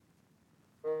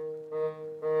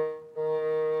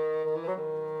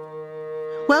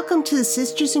Welcome to the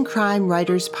Sisters in Crime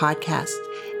Writers Podcast.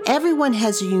 Everyone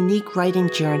has a unique writing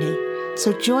journey,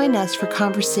 so join us for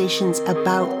conversations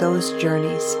about those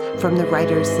journeys from the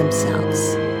writers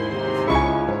themselves.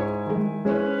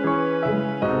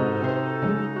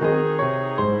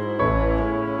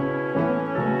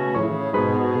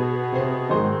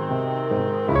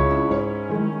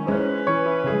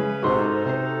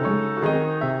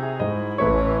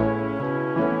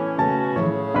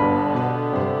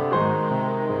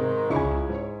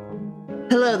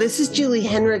 Hello, this is Julie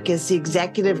Henriques, the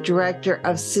Executive Director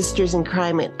of Sisters in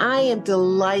Crime, and I am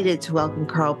delighted to welcome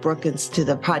Carl Brookins to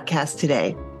the podcast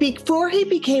today. Before he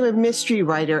became a mystery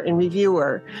writer and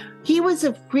reviewer, he was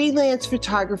a freelance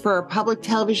photographer, a public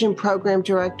television program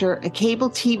director, a cable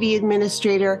TV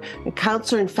administrator, a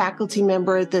counselor and faculty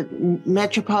member at the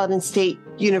Metropolitan State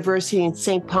University in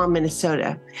St. Paul,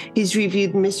 Minnesota. He's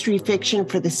reviewed mystery fiction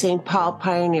for the St. Paul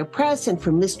Pioneer Press and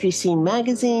for Mystery Scene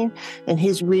magazine, and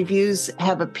his reviews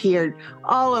have appeared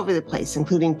all over the place,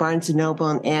 including Barnes & Noble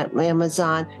and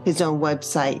Amazon, his own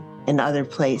website, and other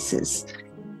places.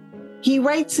 He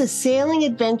writes a sailing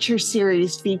adventure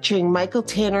series featuring Michael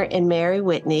Tanner and Mary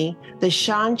Whitney, the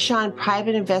Sean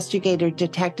Private Investigator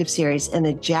Detective Series, and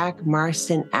the Jack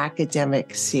Marston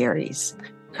Academic Series.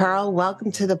 Carl,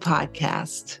 welcome to the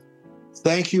podcast.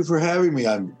 Thank you for having me.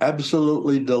 I'm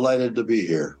absolutely delighted to be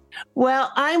here.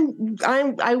 Well, I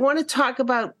want to talk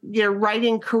about your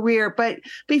writing career, but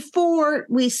before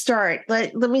we start,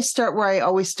 let me start where I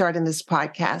always start in this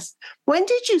podcast. When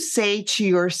did you say to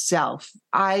yourself,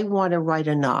 I want to write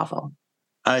a novel?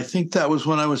 I think that was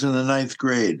when I was in the 9th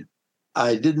grade.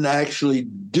 I didn't actually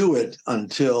do it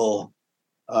until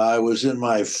I was in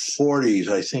my 40s,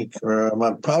 I think, or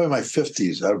probably my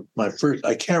 50s.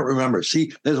 I can't remember.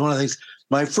 See, there's one of the things.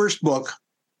 My first book,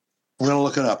 I'm going to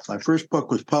look it up. My first book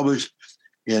was published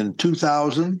in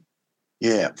 2000.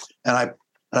 Yeah. And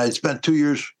I spent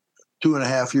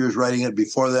 2.5 years writing it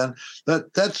before then.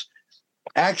 That's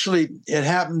actually, it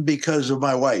happened because of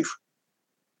my wife.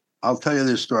 I'll tell you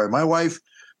this story. My wife,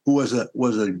 who was a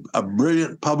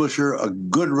brilliant publisher, a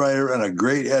good writer, and a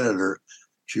great editor.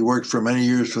 She worked for many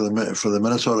years for the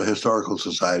Minnesota Historical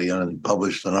Society and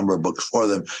published a number of books for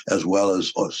them, as well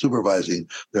as supervising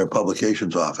their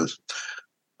publications office.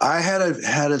 I had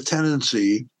a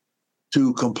tendency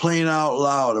to complain out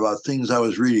loud about things I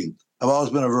was reading. I've always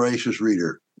been a voracious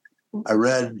reader. I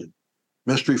read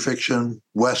mystery fiction,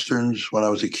 Westerns when I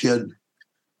was a kid,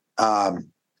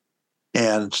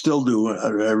 and still do. I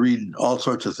read all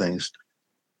sorts of things.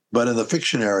 But in the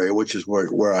fiction area, which is where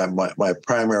my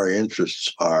primary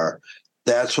interests are,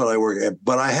 that's what I work at.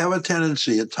 But I have a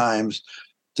tendency at times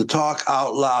to talk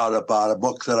out loud about a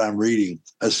book that I'm reading,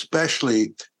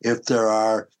 especially if there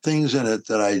are things in it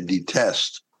that I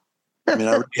detest. I mean,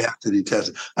 I really have to detest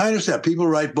it. I understand people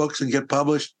write books and get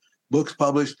books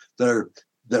published that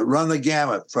run the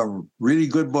gamut from really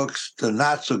good books to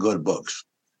not so good books.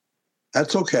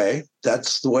 That's okay.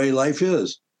 That's the way life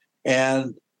is.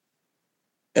 And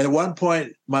at one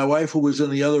point, my wife, who was in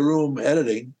the other room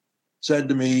editing, said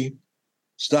to me,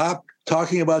 stop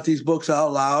talking about these books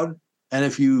out loud. And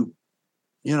if you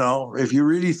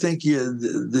really think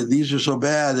that these are so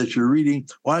bad that you're reading,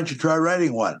 why don't you try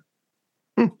writing one?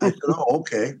 I said, oh,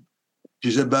 okay.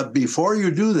 She said, but before you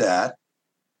do that,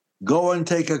 go and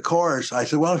take a course. I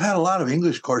said, well, I've had a lot of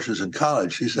English courses in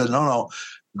college. She said, no,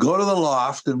 go to the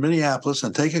Loft in Minneapolis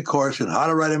and take a course in how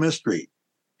to write a mystery.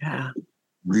 Yeah.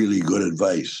 Really good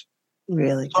advice.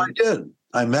 Really good. So I did.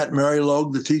 I met Mary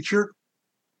Logue, the teacher,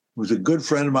 who's a good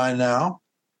friend of mine now.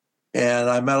 And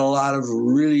I met a lot of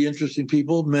really interesting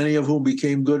people, many of whom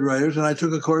became good writers. And I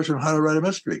took a course on how to write a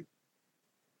mystery.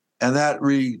 And that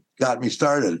really got me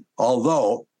started.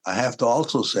 Although I have to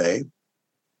also say,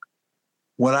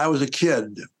 when I was a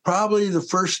kid, probably the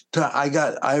first time I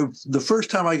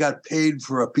got paid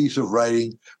for a piece of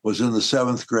writing was in the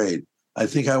 7th grade. I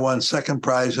think I won second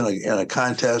prize in a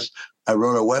contest. I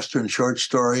wrote a Western short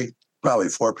story, probably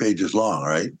 4 pages long,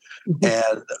 right? Mm-hmm.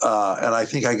 And I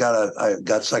think I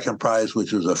got second prize,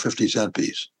 which was a 50-cent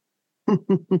piece. and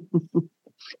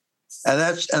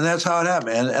that's how it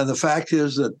happened. And the fact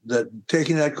is that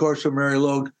taking that course from Mary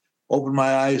Logue opened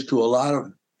my eyes to a lot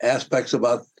of aspects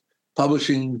about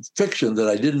publishing fiction that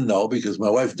I didn't know because my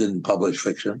wife didn't publish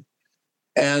fiction.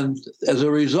 And as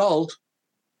a result,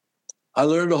 I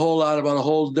learned a whole lot about a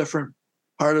whole different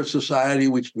part of society,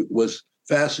 which was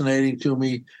fascinating to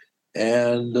me.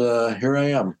 And here I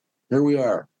am. Here we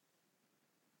are.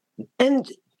 And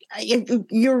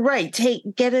you're right.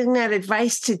 Getting that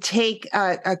advice to take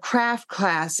a craft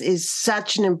class is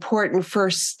such an important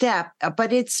first step.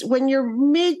 But it's when you're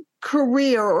mid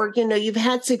career or, you've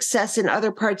had success in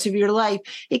other parts of your life,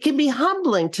 it can be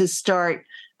humbling to start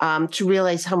to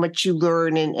realize how much you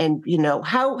learn and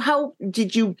how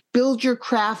did you build your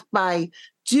craft by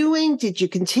doing? Did you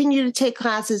continue to take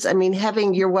classes? I mean,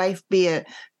 having your wife be a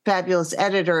fabulous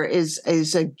editor is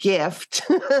a gift.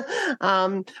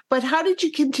 But how did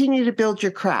you continue to build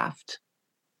your craft?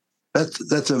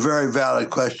 That's a very valid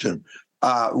question.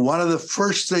 One of the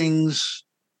first things,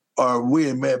 or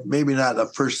maybe not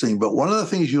the first thing, but one of the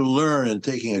things you learn in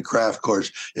taking a craft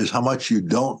course is how much you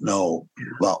don't know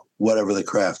about whatever the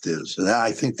craft is. And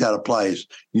I think that applies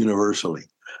universally.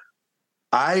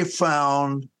 I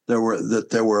found there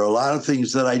were a lot of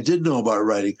things that I did know about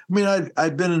writing. I mean,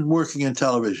 I'd been working in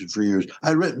television for years.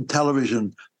 I'd written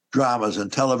television dramas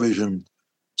and television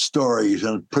stories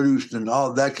and produced and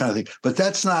all that kind of thing. But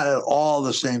that's not at all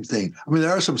the same thing. I mean,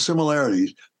 there are some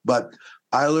similarities, but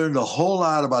I learned a whole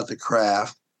lot about the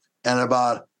craft and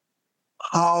about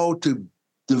how to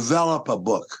develop a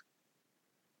book.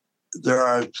 There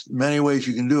are many ways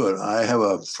you can do it. I have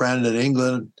a friend in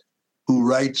England who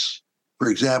writes, for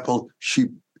example,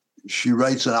 she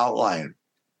writes an outline,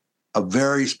 a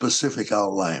very specific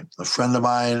outline. A friend of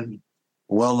mine,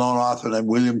 a well-known author named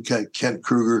William Kent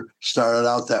Kruger, started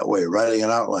out that way, writing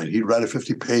an outline. He'd write a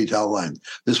 50-page outline.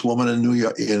 This woman in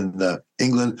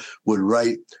England would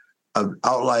write an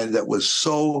outline that was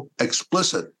so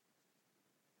explicit,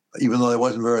 even though it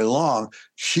wasn't very long,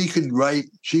 she could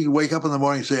wake up in the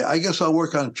morning and say, I guess I'll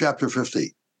work on chapter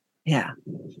 50. Yeah.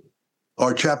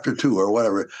 Or chapter 2 or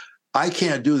whatever. I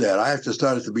can't do that. I have to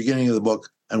start at the beginning of the book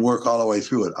and work all the way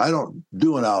through it. I don't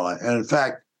do an outline. And in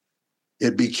fact,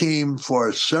 it became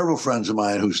for several friends of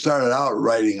mine who started out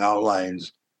writing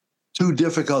outlines too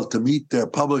difficult to meet their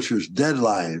publishers'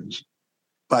 deadlines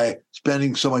by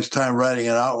spending so much time writing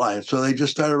an outline. So they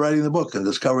just started writing the book and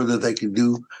discovered that they could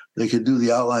do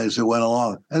the outlines that went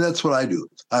along. And that's what I do.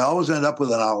 I always end up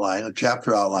with an outline, a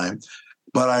chapter outline,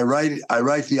 but I write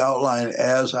the outline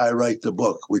as I write the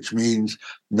book, which means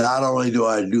not only do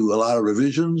I do a lot of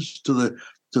revisions to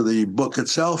the book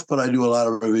itself, but I do a lot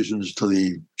of revisions to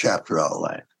the chapter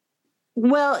outline.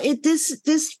 Well,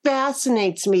 this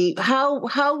fascinates me.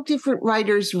 How different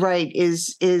writers write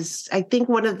is I think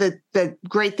one of the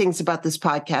great things about this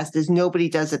podcast is nobody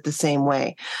does it the same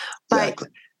way. But exactly.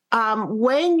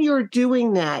 When you're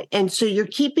doing that, and so you're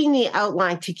keeping the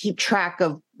outline to keep track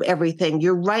of everything,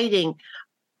 you're writing.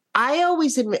 I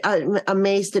always am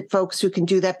amazed at folks who can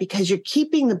do that because you're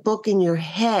keeping the book in your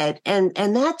head, and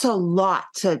that's a lot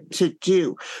to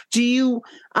do. Do you,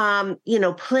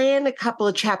 plan a couple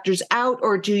of chapters out,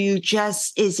 or do you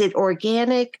is it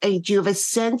organic? Do you have a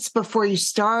sense before you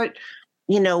start,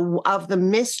 of the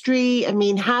mystery? I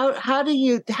mean, how do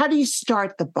you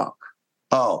start the book?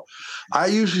 Oh,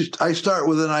 I start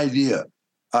with an idea,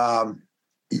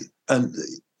 and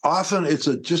often it's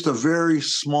just a very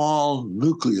small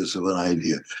nucleus of an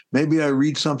idea. Maybe I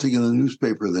read something in the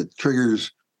newspaper that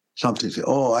triggers something. Say,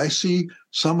 oh, I see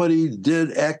somebody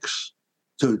did X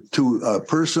to a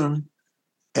person,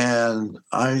 and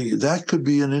that could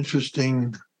be an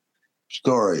interesting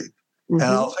story. Mm-hmm. And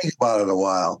I'll think about it a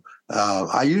while.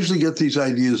 I usually get these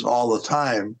ideas all the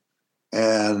time,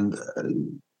 and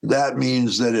that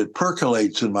means that it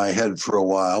percolates in my head for a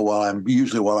while while I'm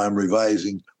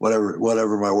revising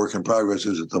whatever my work in progress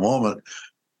is at the moment.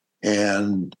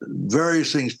 And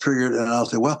various things triggered, and I'll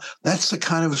say, well, that's the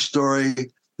kind of a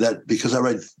story that, because I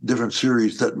write different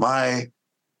series, that my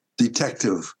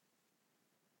detective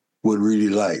would really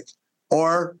like.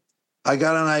 Or I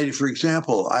got an idea, for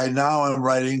example, I now am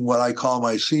writing what I call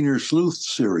my Senior Sleuth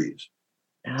series.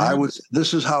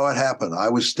 This is how it happened. I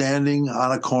was standing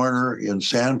on a corner in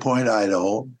Sandpoint,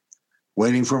 Idaho,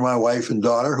 waiting for my wife and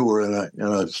daughter who were in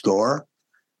a store,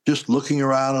 just looking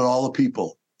around at all the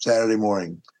people Saturday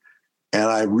morning. And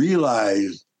I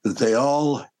realized that they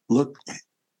all looked,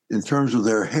 in terms of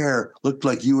their hair, looked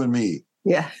like you and me.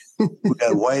 Yeah. We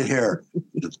had white hair.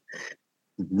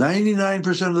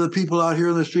 99% of the people out here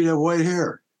in the street have white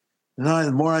hair. And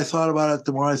the more I thought about it,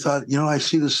 the more I thought, I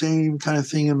see the same kind of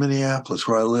thing in Minneapolis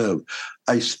where I live.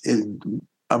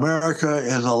 America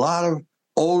has a lot of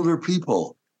older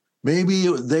people. Maybe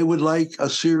they would like a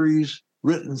series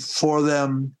written for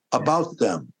them, about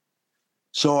them.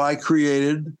 So I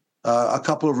created a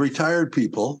couple of retired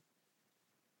people.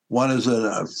 One is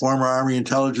a former Army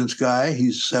intelligence guy.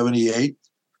 He's 78.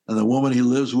 And the woman he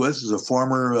lives with is a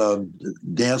former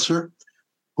dancer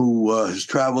who has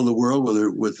traveled the world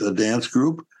with a dance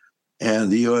group and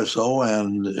the USO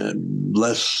and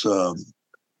less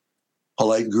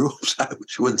polite groups, I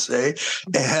would say.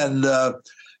 And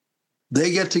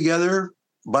they get together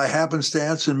by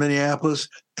happenstance in Minneapolis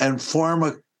and form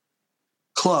a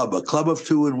club of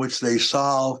two in which they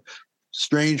solve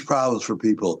strange problems for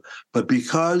people. But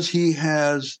because he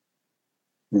has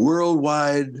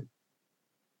worldwide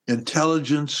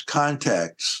intelligence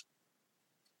contacts,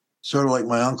 sort of like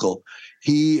my uncle,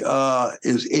 he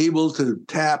is able to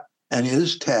tap and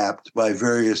is tapped by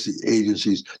various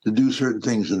agencies to do certain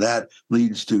things. And that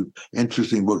leads to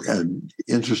interesting book and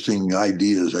interesting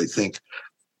ideas, I think,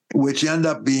 which end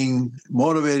up being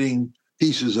motivating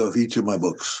pieces of each of my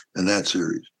books in that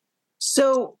series.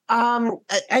 So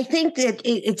I think that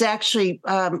it's actually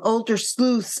older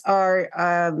sleuths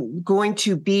are going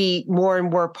to be more and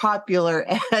more popular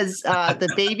as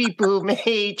the baby boom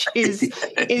age is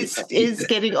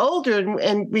getting older,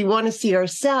 and we want to see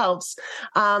ourselves.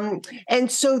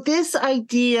 And so this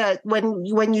idea,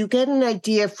 when you get an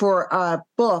idea for a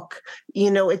book,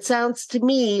 it sounds to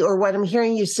me, or what I'm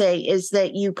hearing you say, is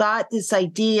that you got this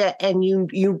idea and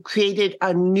you created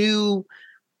a new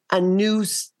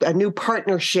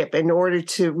partnership in order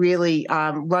to really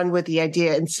run with the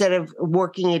idea instead of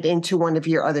working it into one of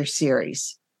your other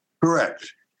series.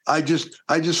 Correct. I just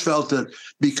felt that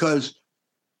because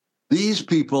these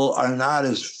people are not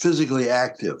as physically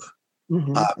active,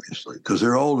 obviously, because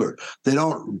they're older. They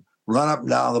don't run up and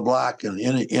down the block and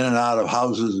in and out of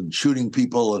houses and shooting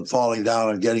people and falling down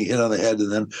and getting hit on the head and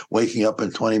then waking up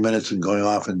in 20 minutes and going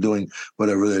off and doing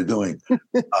whatever they're doing.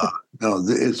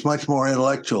 It's much more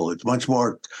intellectual. It's much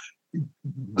more,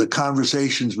 the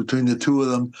conversations between the two of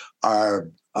them are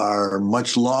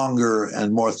much longer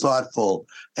and more thoughtful,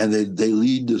 and they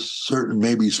lead to certain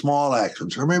maybe small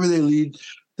actions, or maybe they lead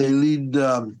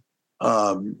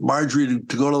Marjorie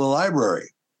to go to the library,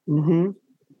 you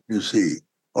see,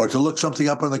 or to look something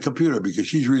up on the computer because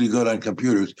she's really good on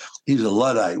computers. He's a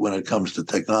Luddite when it comes to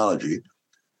technology,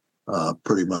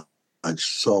 pretty much.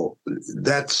 So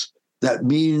that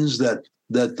means that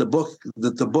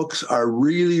the books are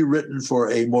really written for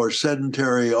a more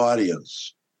sedentary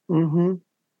audience.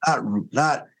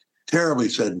 Not terribly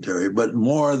sedentary, but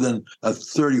more than a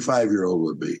 35-year-old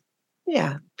would be.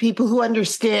 Yeah, people who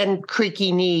understand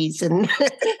creaky knees and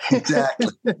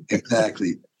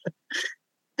exactly.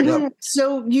 Yep.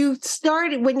 So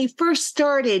when you first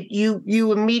started,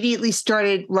 you immediately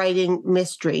started writing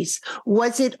mysteries.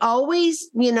 Was it always,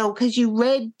 because you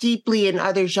read deeply in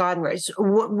other genres,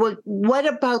 what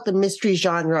about the mystery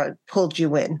genre pulled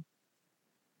you in?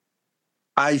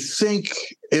 I think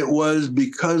it was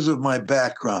because of my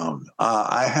background.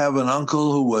 I have an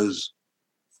uncle who was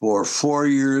for 4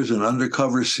 years an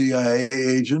undercover CIA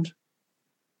agent.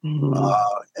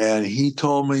 And he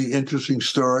told me interesting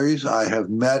stories. I have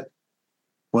met,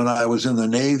 when I was in the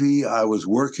Navy, I was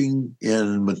working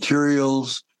in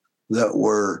materials that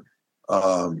were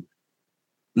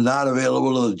not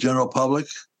available to the general public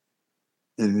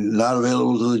and not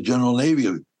available to the general Navy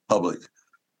public.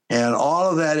 And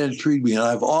all of that intrigued me. And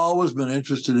I've always been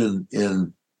interested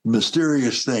in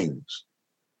mysterious things.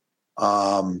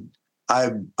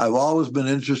 I've always been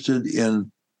interested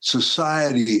in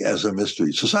society as a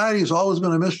mystery. Society has always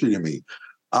been a mystery to me.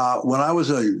 When I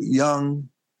was a young,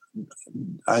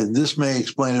 this may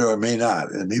explain it or it may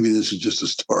not, and maybe this is just a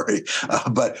story,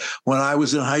 but when I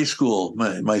was in high school,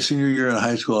 my senior year in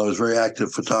high school, I was very active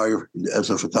as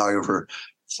a photographer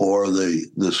for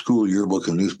the school yearbook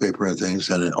and newspaper and things,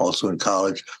 and also in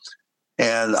college.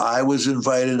 And I was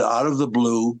invited out of the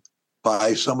blue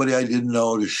by somebody I didn't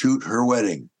know to shoot her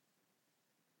wedding.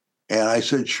 And I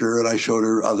said, sure. And I showed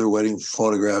her other wedding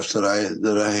photographs that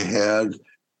I had.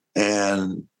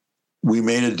 And we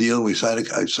made a deal. I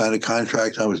signed a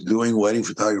contract. I was doing wedding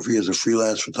photography as a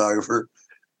freelance photographer.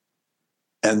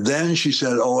 And then she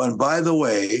said, oh, and by the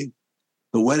way,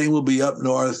 the wedding will be up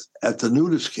north at the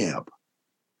nudist camp.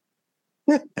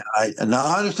 And now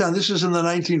I understand this is in the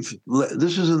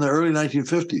early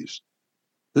 1950s.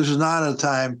 This is not a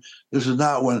time. This is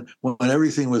not when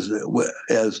everything was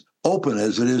as open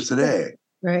as it is today.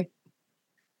 Right.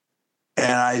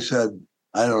 And I said,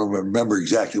 I don't remember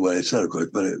exactly what I said, of course,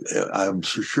 but I'm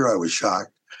sure I was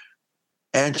shocked.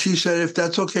 And she said, if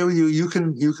that's okay with you, you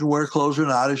can wear clothes or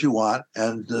not as you want,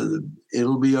 and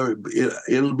it'll be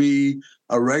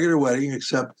a regular wedding,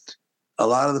 except a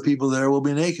lot of the people there will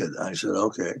be naked. I said,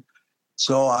 okay.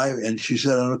 And she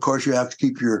said, and of course you have to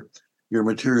keep your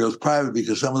materials private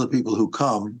because some of the people who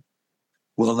come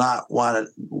will not want it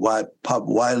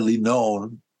widely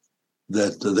known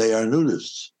that they are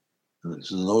nudists. And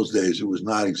in those days, it was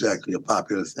not exactly a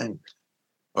popular thing,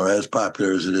 or as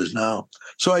popular as it is now.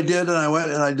 So I did, and I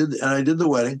went and I did the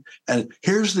wedding. And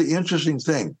here's the interesting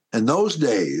thing: in those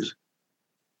days,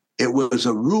 it was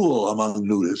a rule among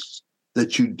nudists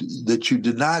that you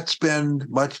did not spend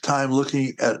much time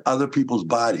looking at other people's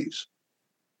bodies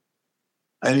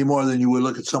any more than you would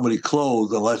look at somebody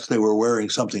clothed, unless they were wearing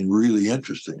something really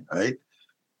interesting, right?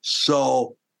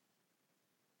 So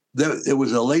it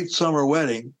was a late summer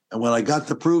wedding, and when I got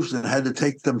the proofs and had to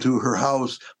take them to her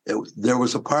house, there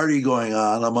was a party going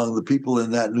on among the people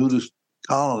in that nudist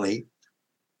colony,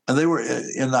 and they were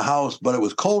in the house, but it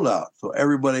was cold out, so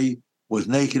everybody was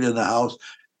naked in the house,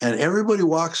 and everybody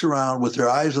walks around with their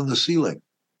eyes on the ceiling.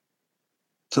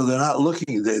 So they're not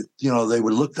looking. They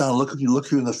would look down, look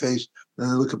you in the face, and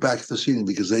then look back at the ceiling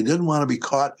because they didn't want to be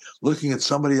caught looking at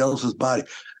somebody else's body.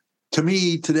 To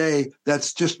me today,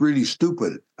 that's just really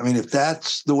stupid. I mean, if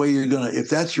that's the way if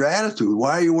that's your attitude,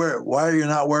 why are you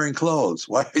not wearing clothes?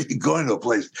 Why are you going to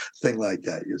a thing like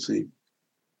that? You see.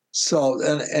 So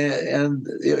and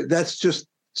that's just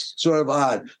sort of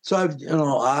odd. So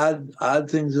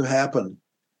odd things have happened.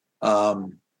 My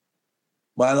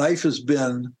life has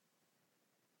been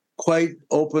quite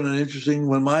open and interesting.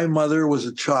 When my mother was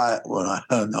a child, when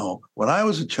I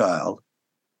was a child,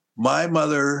 my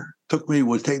mother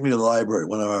would take me to the library.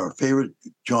 One of our favorite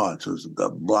jaunts. It was a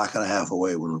block and a half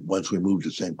away once we moved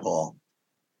to St. Paul.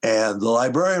 And the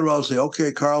librarian would say,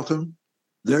 "Okay, Carlton,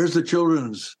 there's the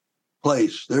children's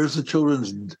place. There's the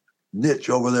children's niche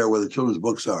over there where the children's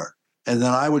books are." And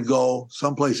then I would go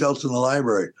someplace else in the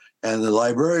library. And the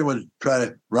librarian would try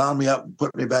to round me up and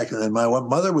put me back. And then my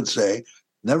mother would say,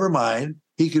 "Never mind.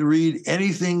 He can read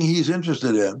anything he's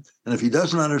interested in. And if he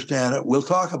doesn't understand it, we'll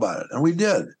talk about it." And we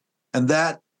did. And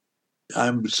that,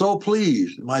 I'm so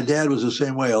pleased. My dad was the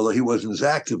same way, although he wasn't as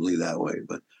actively that way.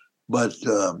 But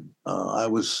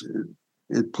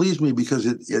it pleased me because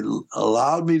it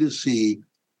allowed me to see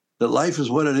that life is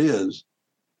what it is.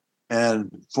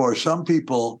 And for some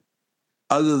people,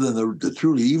 other than the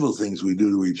truly evil things we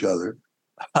do to each other,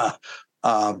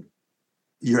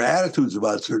 your attitudes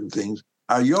about certain things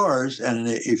are yours. And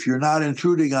if you're not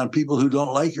intruding on people who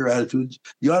don't like your attitudes,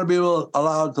 you ought to be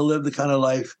allowed to live the kind of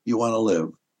life you want to live.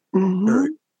 Mm-hmm.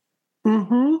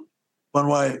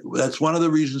 Mm-hmm. That's one of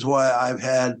the reasons why I've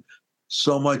had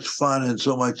so much fun and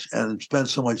spent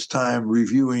so much time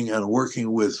reviewing and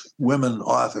working with women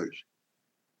authors,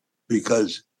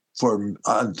 because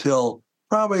until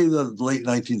probably the late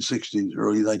 1960s,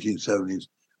 early 1970s,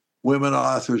 women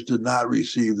authors did not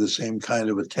receive the same kind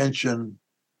of attention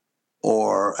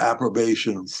or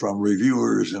approbation from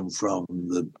reviewers and from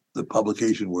the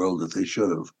publication world that they should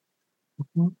have.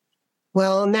 Mm-hmm.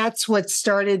 Well, and that's what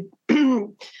started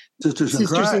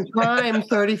Sisters in Crime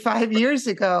 35 years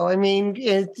ago. I mean,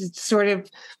 it's sort of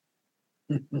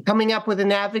coming up with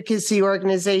an advocacy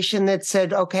organization that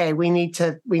said, "Okay, we need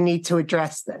to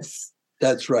address this."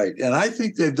 That's right, and I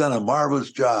think they've done a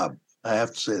marvelous job. I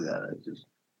have to say that.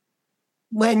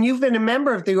 When you've been a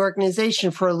member of the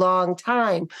organization for a long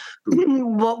time,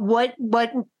 what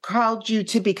called you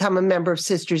to become a member of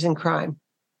Sisters in Crime?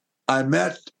 I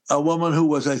met a woman who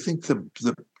was, I think,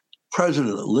 the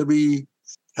president, Libby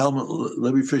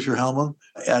Fisher Hellman,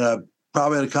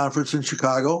 probably at a conference in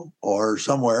Chicago or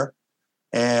somewhere,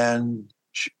 and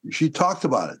she talked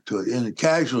about it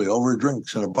casually over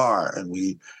drinks in a bar,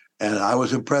 and I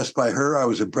was impressed by her. I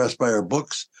was impressed by her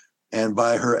books and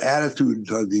by her attitude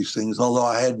toward these things. Although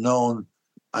I had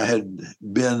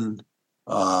been,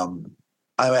 I'm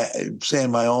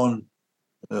saying my own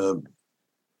not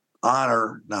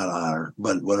honor,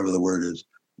 but whatever the word is,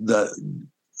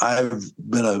 I've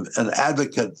been an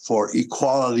advocate for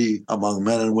equality among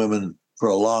men and women for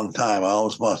a long time. I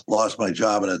almost lost my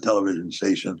job in a television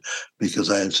station because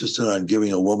I insisted on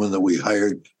giving a woman that we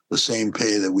hired the same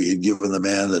pay that we had given the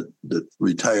man that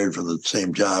retired from the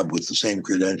same job with the same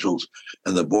credentials,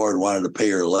 and the board wanted to pay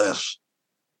her less,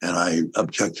 and I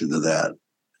objected to that.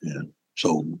 And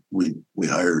so we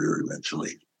hired her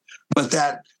eventually. But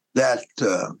that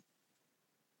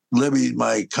Libby,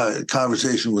 my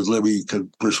conversation with Libby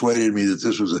persuaded me that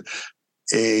this was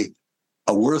a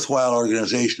worthwhile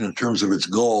organization in terms of its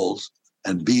goals,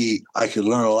 and B, I could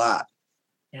learn a lot.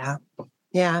 Yeah.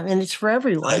 Yeah, and it's for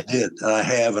everyone. I did, and I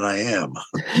have, and I am.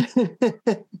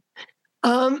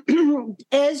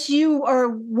 As you are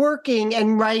working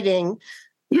and writing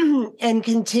and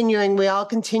continuing, we all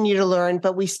continue to learn,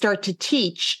 but we start to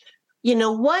teach.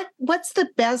 What's the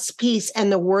best piece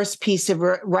and the worst piece of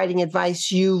writing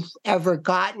advice you've ever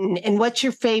gotten? And what's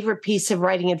your favorite piece of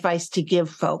writing advice to give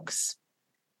folks?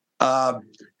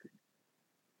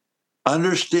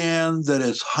 Understand that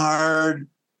it's hard.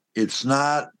 It's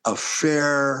not a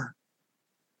fair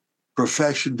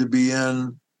profession to be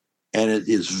in, and it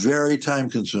is very time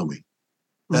consuming.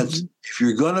 That's if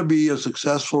you're going to be a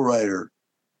successful writer,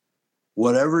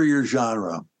 whatever your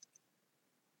genre,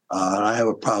 and I have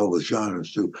a problem with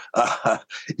genres too.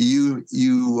 You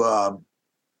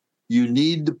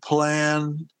need to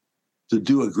plan to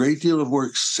do a great deal of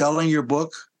work selling your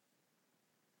book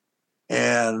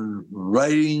and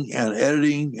writing and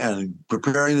editing and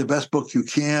preparing the best book you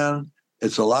can.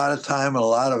 It's a lot of time and a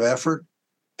lot of effort,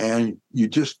 and you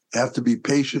just have to be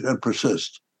patient and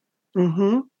persist.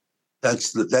 Mm-hmm.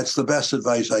 That's the best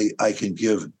advice I can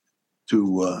give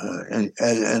to and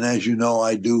as you know,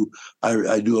 I do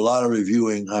a lot of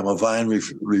reviewing. I'm a Vine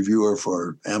reviewer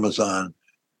for Amazon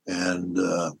and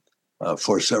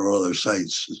for several other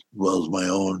sites as well as my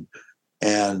own.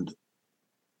 And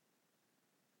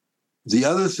the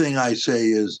other thing I say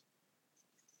is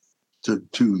to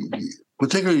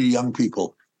particularly young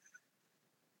people,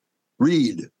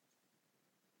 read.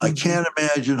 I can't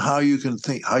imagine how you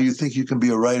think you can be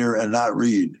a writer and not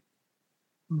read.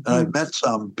 And I've met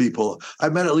some people.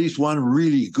 I've met at least one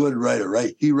really good writer,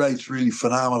 right? He writes really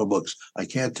phenomenal books. I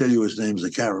can't tell you his names. I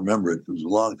can't remember it. It was a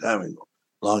long time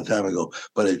ago.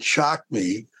 But it shocked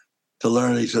me to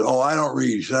learn. He said, I don't read.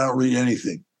 He said, I don't read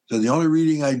anything. So the only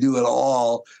reading I do at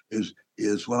all is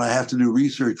when I have to do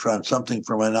research on something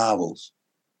for my novels.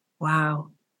 Wow.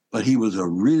 But he was a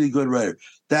really good writer.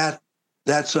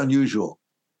 That's unusual.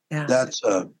 Yeah. That's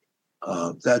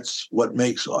what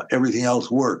makes everything else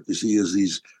work. You see, is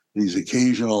these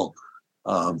occasional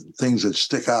things that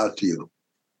stick out to you.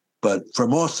 But for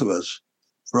most of us,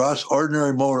 for us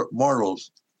ordinary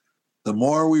mortals, the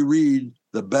more we read,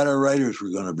 the better writers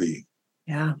we're going to be.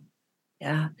 Yeah.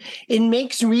 Yeah. It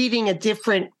makes reading a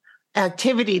different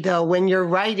activity, though, when you're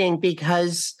writing,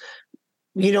 because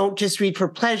you don't just read for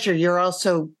pleasure. You're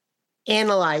also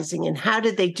analyzing, and how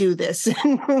did they do this?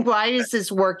 And why is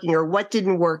this working, or what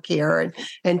didn't work here,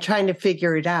 and trying to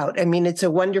figure it out. I mean, it's a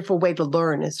wonderful way to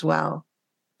learn as well.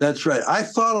 That's right. I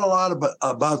thought a lot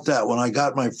about that when I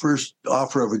got my first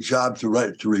offer of a job to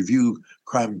review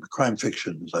crime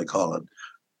fiction, as I call it,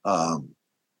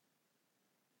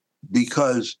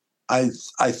 because I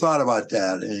thought about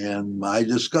that, and I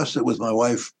discussed it with my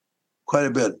wife quite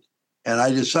a bit. And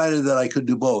I decided that I could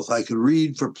do both. I could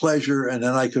read for pleasure, and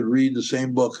then I could read the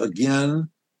same book again,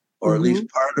 or at least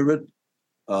part of it.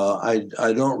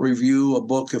 I don't review a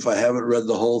book if I haven't read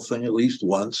the whole thing at least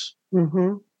once.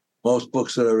 Mm-hmm. Most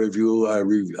books that I review, I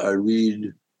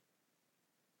read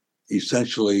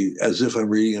essentially as if I'm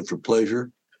reading it for pleasure.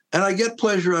 And I get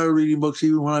pleasure out of reading books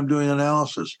even when I'm doing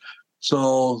analysis.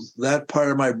 So that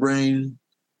part of my brain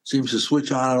seems to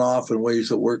switch on and off in ways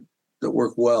that work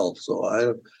well. So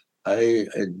I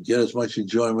get as much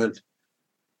enjoyment,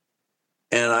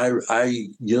 and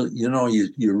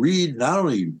you read. Not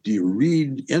only do you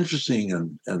read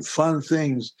interesting and fun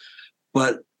things,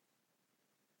 but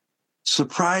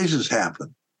surprises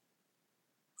happen.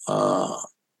 I'll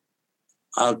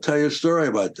tell you a story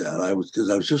about that. Because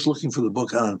I was just looking for the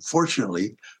book, and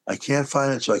unfortunately, I can't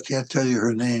find it, so I can't tell you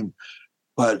her name.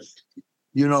 But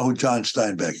you know who John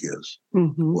Steinbeck is.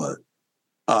 Mm-hmm. What?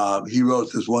 He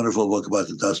wrote this wonderful book about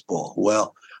the Dust Bowl.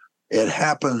 Well, it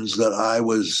happens that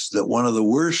one of the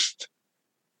worst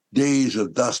days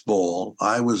of Dust Bowl,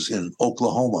 I was in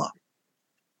Oklahoma,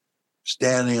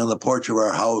 standing on the porch of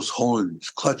our house,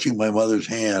 clutching my mother's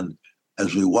hand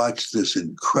as we watched this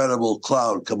incredible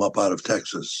cloud come up out of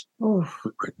Texas. Oh.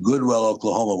 Goodwell,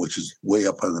 Oklahoma, which is way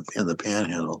up in the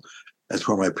Panhandle. That's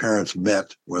where my parents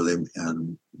met, when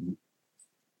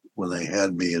they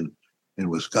had me in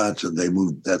Wisconsin.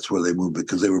 That's where they moved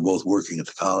because they were both working at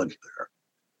the college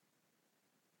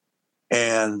there.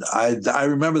 And I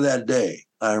remember that day.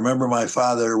 I remember my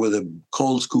father with a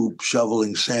cold scoop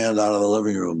shoveling sand out of the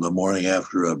living room the morning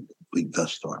after a big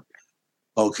dust storm.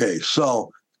 Okay,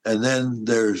 so, and then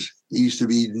there's East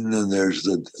of Eden, and there's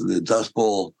the Dust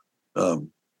Bowl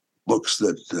books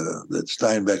that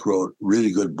Steinbeck wrote,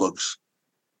 really good books.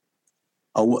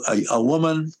 A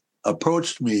woman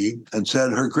approached me and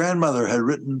said her grandmother had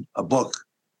written a book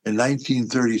in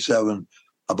 1937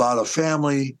 about a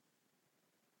family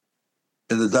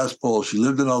in the Dust Bowl. She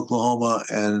lived in Oklahoma,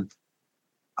 and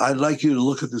I'd like you to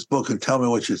look at this book and tell me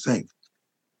what you think.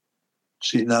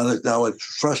 See, now what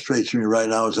frustrates me right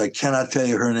now is I cannot tell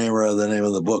you her name or the name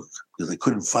of the book because I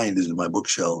couldn't find it in my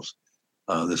bookshelves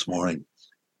this morning.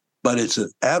 But it's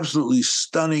an absolutely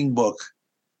stunning book.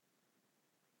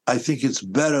 I think it's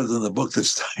better than the book that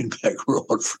Steinbeck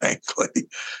wrote, frankly.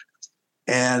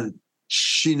 And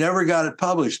she never got it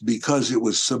published because it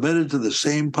was submitted to the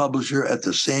same publisher at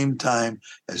the same time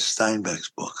as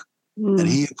Steinbeck's book. And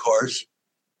he, of course,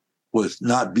 was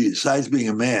besides being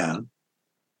a man,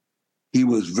 he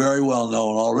was very well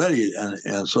known already.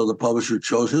 And so the publisher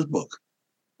chose his book.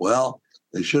 Well,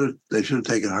 they should have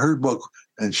taken her book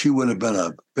and she would have been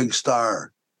a big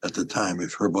star at the time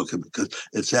if her book, because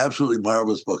it's an absolutely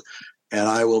marvelous book. And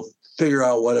I will figure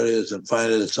out what it is and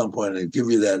find it at some point and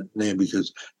give you that name,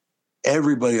 because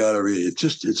everybody ought to read it. It's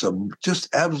just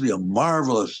absolutely a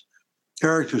marvelous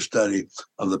character study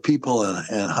of the people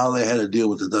and how they had to deal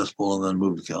with the Dust Bowl and then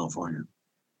move to California.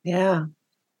 Yeah.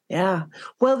 Yeah.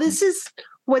 Well, this is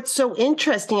what's so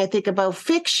interesting, I think, about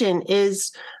fiction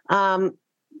is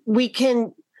we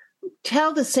can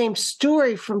tell the same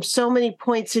story from so many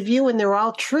points of view, and they're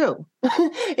all true.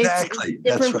 Exactly.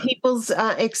 It's different people's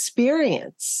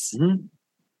experience. Mm-hmm.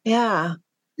 Yeah.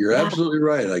 You're absolutely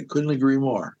right. I couldn't agree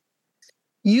more.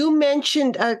 You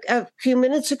mentioned a few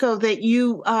minutes ago that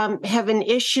you have an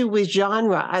issue with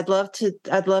genre. I'd love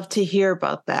to hear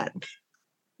about that.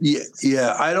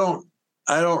 Yeah. I don't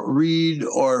read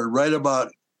or write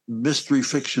about mystery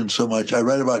fiction so much. I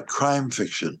write about crime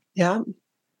fiction. Yeah.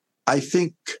 I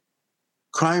think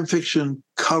crime fiction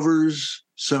covers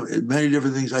many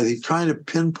different things. I think trying to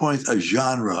pinpoint a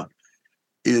genre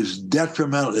is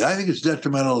detrimental. I think it's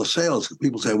detrimental to sales.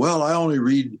 People say, well, I only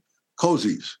read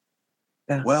cozies.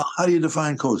 Yeah. Well, how do you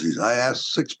define cozies? I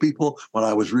asked 6 people when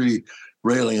I was really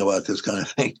railing about this kind of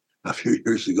thing a few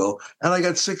years ago, and I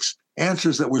got 6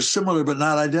 answers that were similar but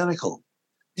not identical.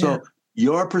 Yeah. So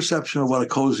your perception of what a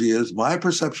cozy is, my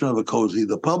perception of a cozy,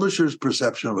 the publisher's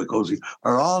perception of a cozy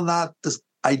are all not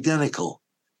identical.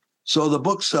 So the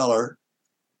bookseller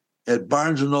at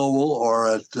Barnes & Noble or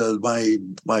at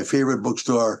my favorite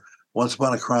bookstore, Once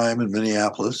Upon a Crime in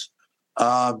Minneapolis,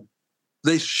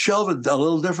 they shelve it a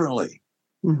little differently.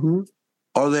 Mm-hmm.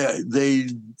 Or they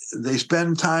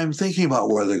spend time thinking about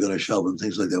where they're going to shelve and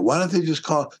things like that. Why don't they just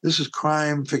call this is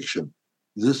crime fiction?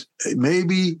 This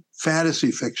maybe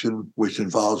fantasy fiction, which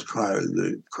involves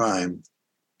crime,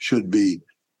 should be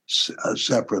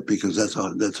separate, because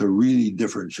that's a really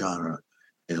different genre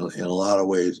in a lot of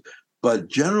ways. But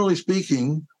generally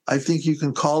speaking, I think you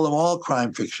can call them all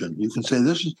crime fiction. You can say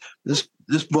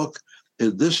this book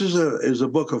is a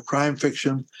book of crime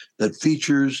fiction that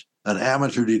features an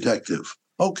amateur detective.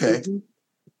 Okay, mm-hmm.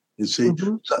 You see,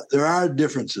 mm-hmm. So there are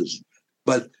differences,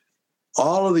 but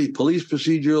all of the police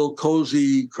procedural,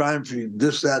 cozy, crime,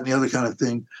 this, that, and the other kind of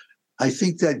thing, I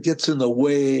think that gets in the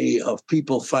way of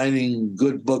people finding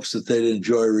good books that they'd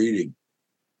enjoy reading.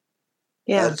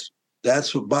 Yeah,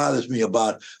 that's what bothers me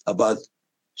about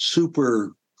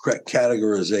super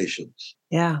categorizations.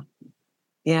 Yeah.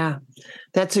 Yeah,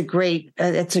 that's a great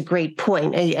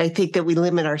point. I think that we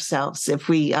limit ourselves if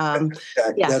we. Exactly.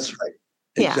 Yeah. That's right.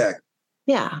 Exactly.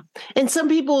 Yeah. And some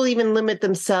people will even limit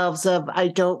themselves of, I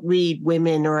don't read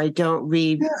women, or I don't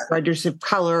read writers of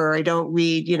color, or I don't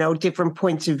read, different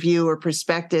points of view or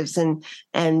perspectives.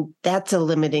 And that's a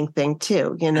limiting thing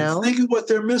too, And think of what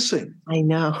they're missing. I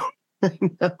know.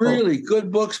 Really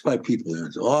good books by people.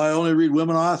 I only read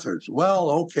women authors.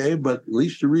 Well, okay, but at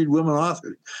least you read women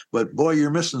authors. But boy, you're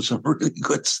missing some really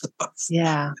good stuff.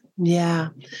 Yeah. Yeah.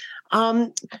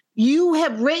 You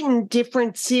have written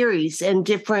different series and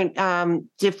different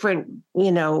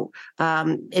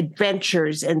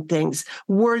adventures and things.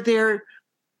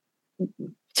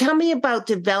 Tell me about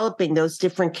developing those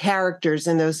different characters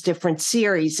and those different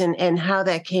series and how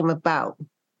that came about.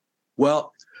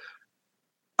 Well,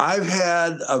 I've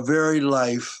had a varied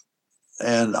life,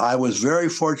 and I was very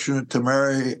fortunate to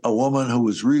marry a woman who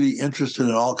was really interested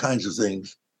in all kinds of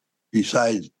things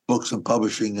besides books and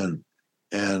publishing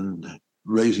and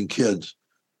raising kids.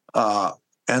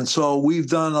 And so we've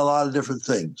done a lot of different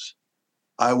things.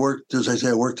 I worked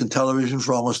in television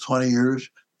for almost 20 years.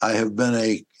 I have been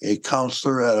a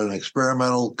counselor at an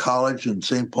experimental college in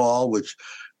St. Paul, which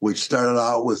started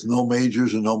out with no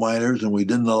majors and no minors, and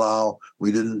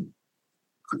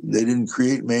they didn't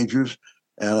create majors.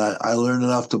 And I learned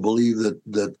enough to believe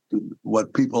that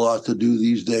what people ought to do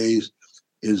these days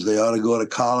is they ought to go to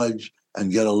college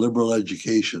and get a liberal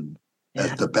education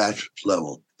at the bachelor's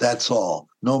level. That's all.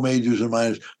 No majors and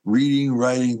minors. Reading,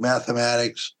 writing,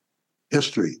 mathematics,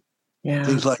 history,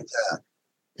 things like that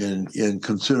in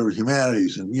considerable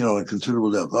humanities and, in considerable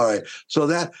depth. All right. So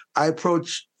that I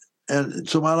approach, and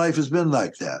so my life has been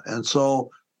like that. And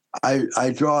so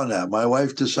I draw on that. My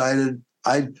wife decided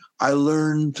I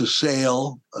learned to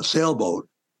sail a sailboat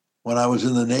when I was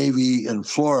in the Navy in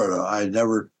Florida. I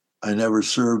never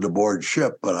served aboard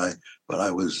ship, but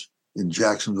I was in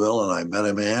Jacksonville, and I met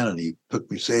a man, and he took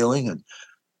me sailing, and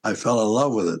I fell in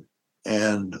love with it.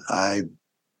 And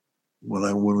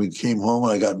when we came home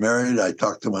and I got married, I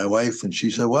talked to my wife, and she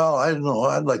said, "Well, I don't know,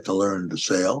 I'd like to learn to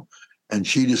sail." And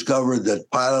she discovered that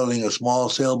piloting a small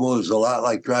sailboat is a lot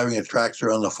like driving a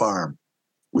tractor on the farm.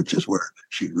 which is where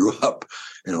she grew up,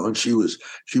 and she was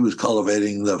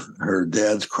cultivating her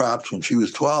dad's crops when she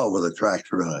was 12 with a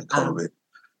tractor and a cultivator.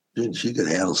 And she could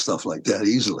handle stuff like that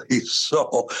easily.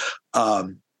 So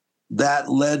that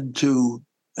led to,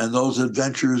 and those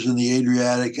adventures in the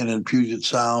Adriatic and in Puget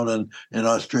Sound and in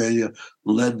Australia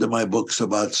led to my books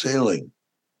about sailing.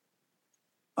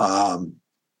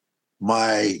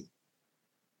 My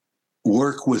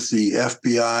work with the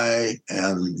FBI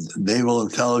and naval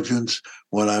intelligence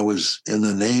when I was in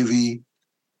the Navy,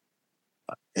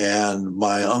 and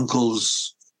my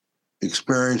uncle's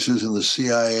experiences in the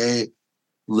CIA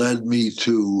led me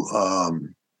to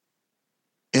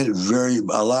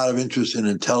a lot of interest in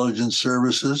intelligence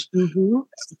services. Mm-hmm.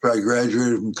 After I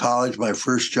graduated from college, my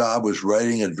first job was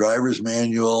writing a driver's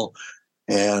manual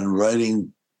and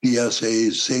writing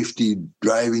PSAs, safety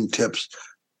driving tips,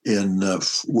 and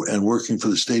working for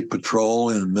the State Patrol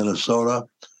in Minnesota.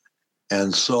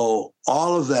 And so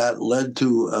all of that led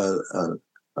to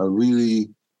a really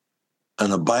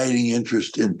an abiding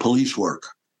interest in police work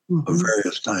of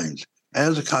various kinds.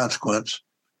 As a consequence,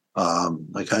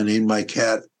 like I named my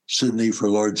cat Sydney for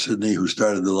Lord Sydney, who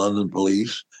started the London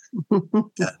Police.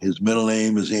 His middle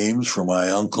name is Ames for my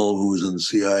uncle who was in the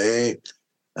CIA,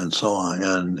 and so on.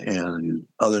 And his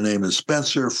other name is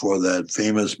Spencer for that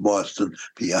famous Boston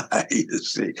PI, you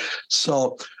see.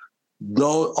 So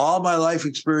though all my life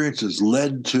experiences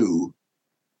led to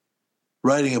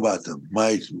writing about them.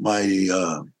 My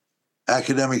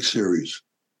academic series,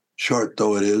 short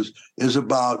though it is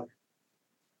about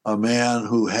a man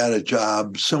who had a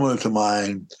job similar to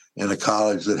mine in a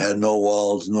college that had no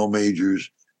walls, no majors,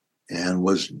 and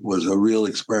was a real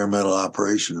experimental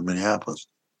operation in Minneapolis.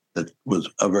 That was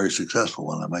a very successful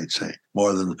one, I might say,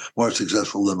 more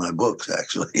successful than my books,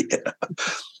 actually.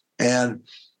 And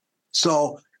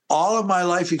so all of my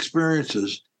life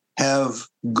experiences have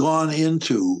gone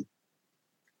into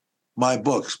my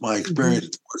books, my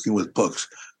experience working with books.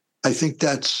 I think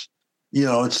that's,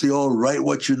 it's the old write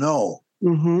what you know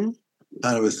kind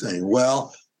of a thing.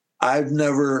 Well, I had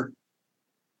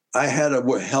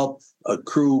to help a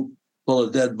crew pull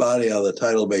a dead body out of the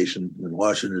tidal basin in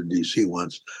Washington, D.C.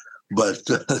 once, but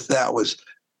that was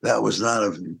not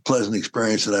a pleasant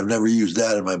experience, and I've never used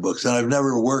that in my books. And I've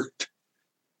never worked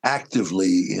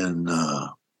actively in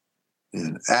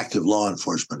active law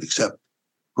enforcement, except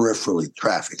peripherally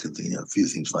traffic and a few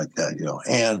things like that,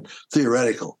 and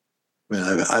theoretical. I mean,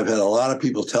 I've had a lot of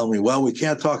people tell me, well, we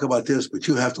can't talk about this, but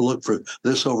you have to look for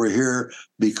this over here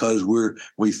because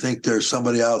we think there's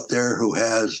somebody out there who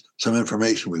has some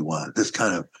information we want. This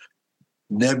kind of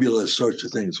nebulous sorts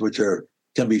of things, which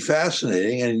can be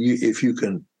fascinating. And if you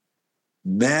can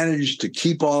manage to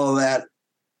keep all that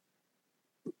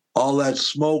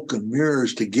smoke and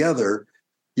mirrors together,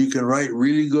 you can write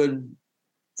really good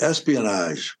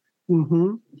espionage.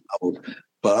 But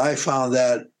I found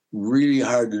that really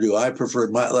hard to do. I prefer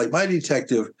my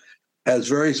detective has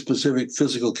very specific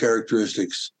physical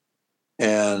characteristics,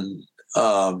 and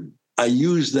I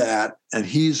use that. And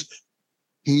he's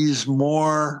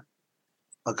more.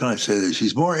 How can I say this?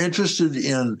 He's more interested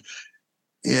in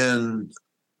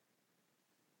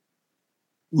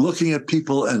looking at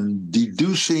people and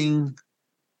deducing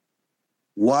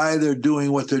why they're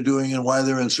doing what they're doing and why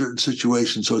they're in certain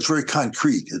situations. So it's very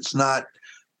concrete. It's not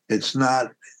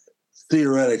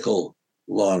theoretical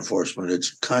law enforcement.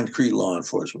 It's concrete law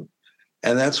enforcement.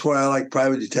 And that's why I like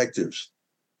private detectives.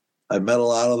 I've met a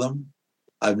lot of them.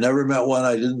 I've never met one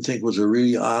I didn't think was a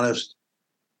really honest,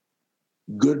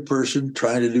 good person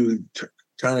trying to do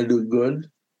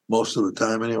good most of the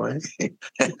time anyway.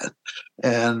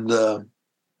 And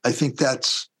I think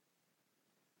that's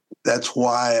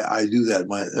why I do that.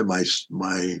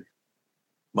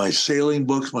 My sailing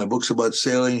books, my books about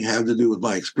sailing, have to do with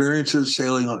my experiences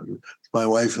sailing with my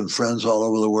wife and friends all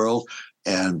over the world.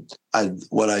 And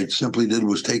what I simply did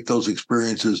was take those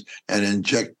experiences and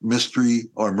inject mystery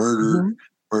or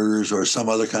murders or some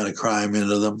other kind of crime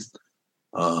into them.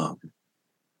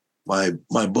 My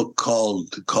book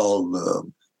called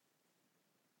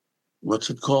what's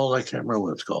it called? I can't remember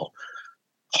what it's called.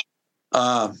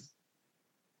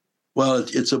 Well,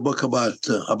 it's a book about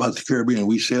the Caribbean.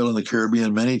 We sail in the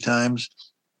Caribbean many times.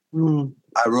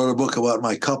 I wrote a book about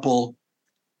my couple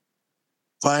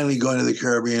finally going to the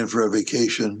Caribbean for a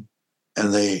vacation,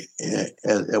 and they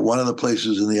at one of the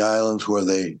places in the islands where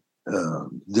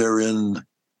they're in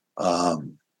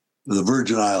the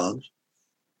Virgin Islands.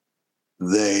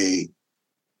 They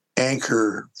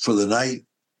anchor for the night.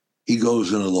 He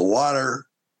goes into the water,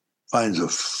 finds a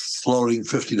floating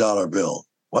 $50 bill.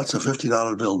 What's a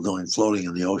 $50 bill doing floating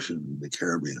in the ocean in the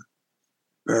Caribbean?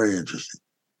 Very interesting.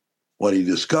 What he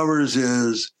discovers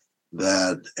is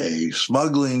that a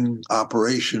smuggling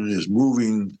operation is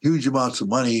moving huge amounts of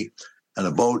money, and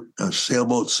a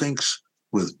sailboat sinks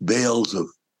with bales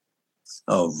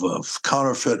of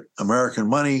counterfeit American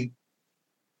money,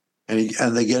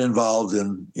 and they get involved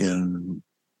in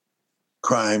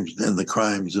crimes, and the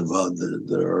crimes involved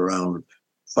that are around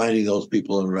finding those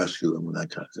people and rescue them and that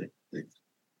kind of thing.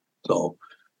 So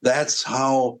that's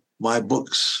how my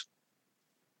books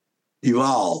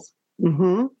evolve.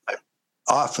 Mm-hmm.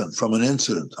 Often from an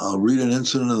incident. I'll read an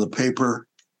incident in the paper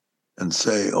and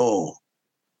say, oh.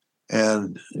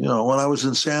 And, when I was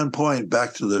in Sandpoint,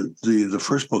 back to the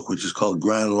first book, which is called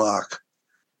Grand Lac,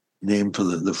 named for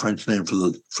the French name for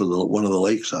the one of the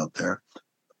lakes out there,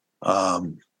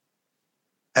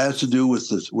 has to do with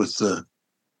the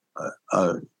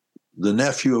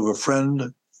nephew of a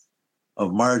friend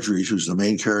of Marjorie's, who's the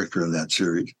main character in that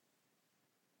series.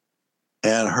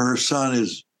 And her son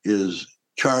is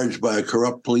charged by a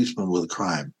corrupt policeman with a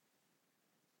crime.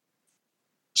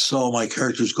 So my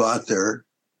characters go out there,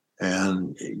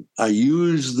 and I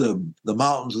use the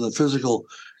mountains and the physical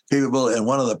capability. And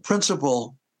one of the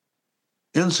principal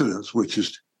incidents, which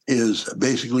is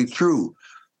basically true,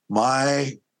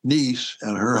 my niece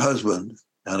and her husband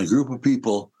and a group of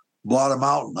people bought a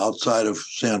mountain outside of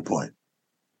Sandpoint.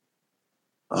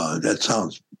 That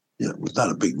sounds, it's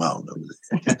not a big mountain.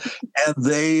 And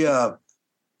they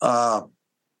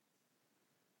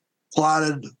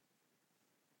plotted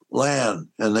land,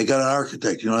 and they got an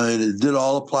architect. They did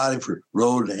all the plotting for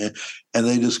road, and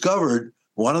they discovered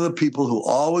one of the people who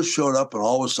always showed up and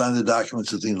always signed the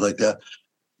documents and things like that,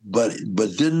 but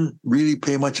didn't really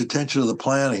pay much attention to the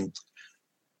planning.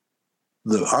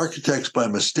 The architects, by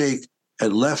mistake,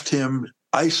 had left him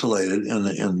isolated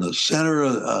in the center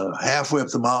of halfway up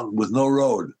the mountain with no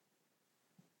road,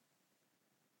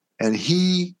 and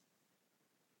he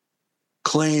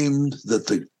claimed that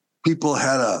the people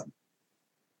had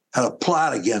a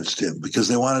plot against him because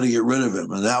they wanted to get rid of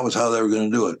him, and that was how they were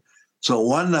going to do it. So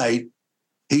one night,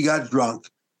 he got drunk.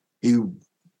 He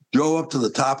drove up to the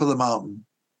top of the mountain,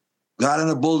 got in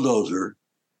a bulldozer,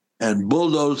 and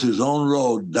bulldozed his own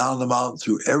road down the mountain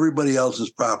through everybody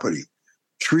else's property.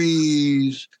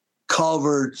 Trees,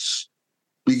 culverts,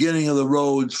 beginning of the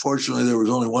roads. Fortunately, there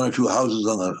was only one or two houses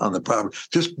on the property.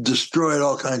 Just destroyed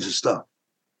all kinds of stuff.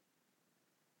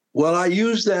 Well, I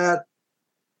used that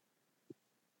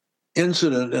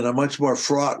incident in a much more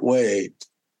fraught way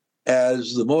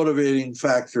as the motivating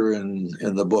factor in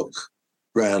the book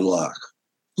Grand Lac.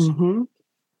 Mm-hmm.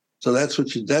 So that's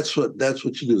what you do. That's what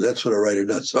a writer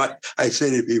does. So I say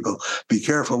to people, be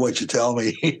careful what you tell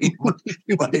me.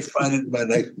 You might find it in my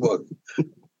next book.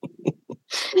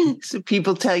 So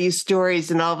people tell you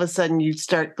stories, and all of a sudden you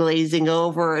start glazing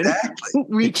over and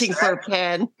reaching for a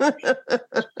pen. Yeah.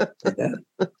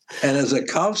 And as a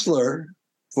counselor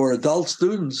for adult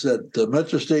students at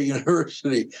Metro State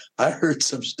University, I heard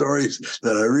some stories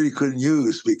that I really couldn't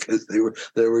use because they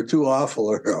were too awful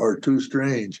or too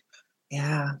strange.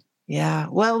 Yeah. Yeah.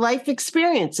 Well, life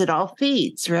experience, it all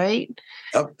feeds, right?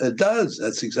 Yep, it does.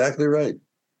 That's exactly right.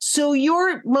 So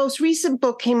your most recent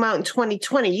book came out in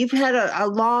 2020. You've had a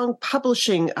long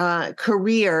publishing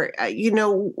career.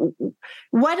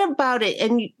 What about it?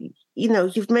 And,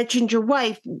 you've mentioned your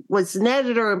wife was an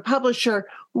editor and publisher.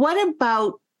 What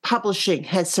about publishing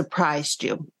has surprised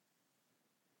you?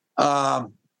 How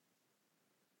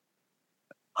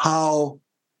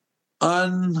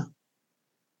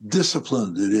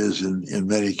undisciplined it is in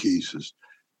many cases,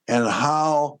 and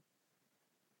how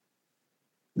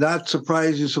not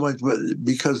surprising so much, but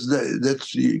because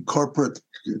that's the corporate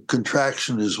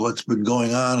contraction is what's been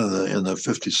going on in the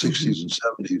 50s, 60s, and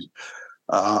 70s.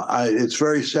 It's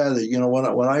very sad that,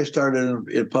 when I started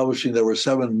in publishing, there were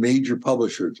 7 major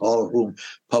publishers, all of whom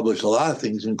published a lot of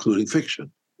things, including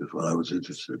fiction, is what I was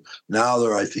interested in. Now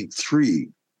there are, I think, 3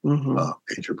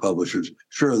 major publishers.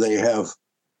 Sure, they have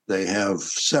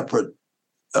separate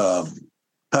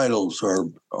titles or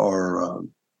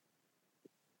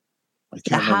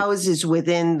the houses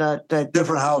within the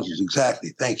different houses. Exactly.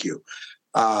 Thank you.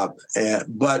 But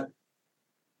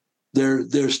they're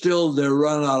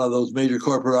run out of those major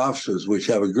corporate offices, which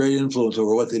have a great influence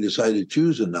over what they decide to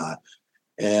choose and not.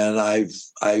 And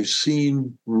I've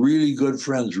seen really good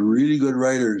friends, really good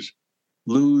writers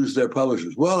lose their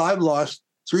publishers. Well, I've lost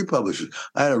 3 publishers.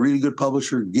 I had a really good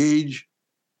publisher, Gage,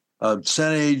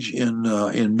 Senage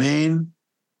in Maine,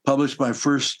 published my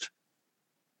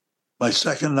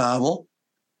second novel.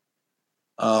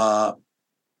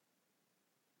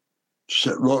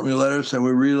 Wrote me a letter, said,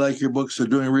 we really like your books. They're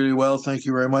doing really well. Thank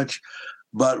you very much.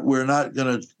 But we're not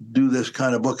going to do this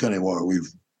kind of book anymore. We've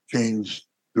changed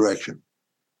direction.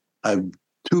 I have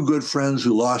two good friends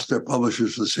who lost their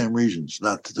publishers for the same reasons.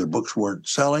 Not that their books weren't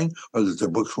selling or that their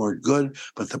books weren't good,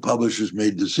 but the publishers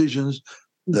made decisions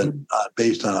that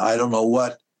based on I don't know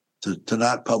what to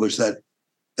not publish that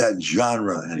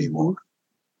genre anymore.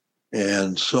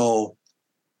 And so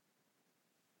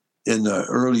in the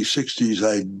early 60s,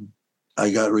 I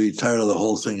got really tired of the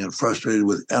whole thing and frustrated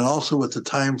and also with the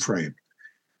time frame.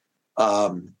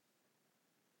 I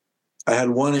had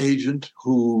one agent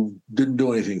who didn't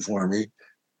do anything for me.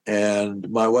 And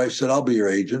my wife said, I'll be your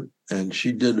agent. And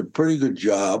she did a pretty good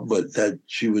job, but that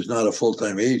she was not a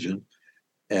full-time agent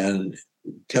and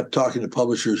kept talking to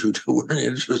publishers who weren't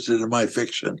interested in my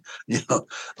fiction,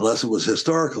 unless it was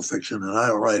historical fiction, and I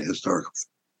don't write historical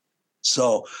fiction.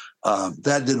 So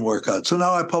that didn't work out. So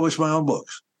now I publish my own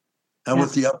books. And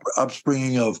with the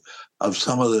upspringing of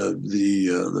some of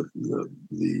the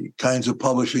kinds of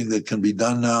publishing that can be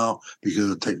done now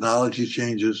because of technology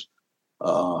changes,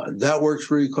 that works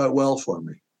really quite well for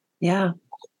me. Yeah.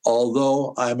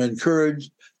 Although I'm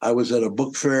encouraged, I was at a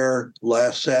book fair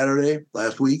last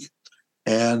week,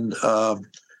 and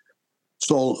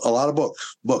sold a lot of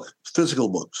physical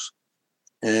books,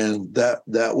 and that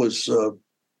was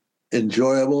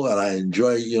enjoyable. And I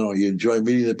enjoy, you enjoy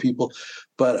meeting the people,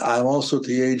 but I'm also at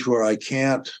the age where I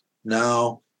can't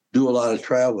now do a lot of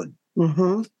traveling.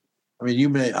 Mm-hmm. I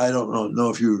mean, I don't know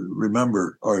if you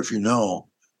remember or if you know.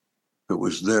 It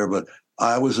was there, but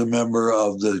I was a member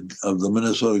of the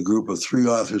Minnesota group of 3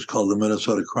 authors called the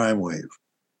Minnesota Crime Wave.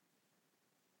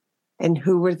 And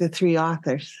who were the 3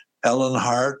 authors? Ellen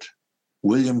Hart,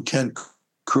 William Kent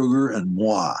Kruger, and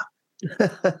moi.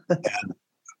 And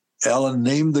Ellen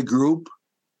named the group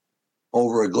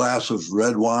over a glass of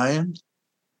red wine,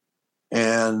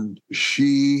 and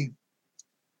we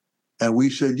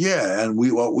said, yeah. And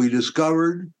what we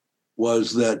discovered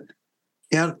was that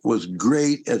Kent was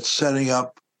great at setting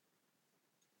up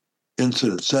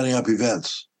incidents, setting up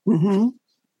events. Mm-hmm.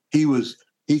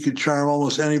 He could charm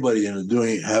almost anybody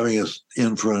into having us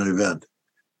in for an event.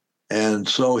 And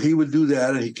so he would do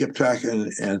that, and he kept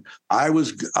tracking. And I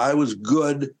was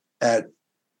good at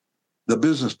the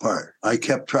business part. I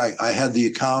kept track. I had the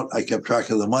account. I kept track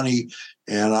of the money,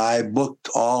 and I booked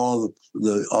all of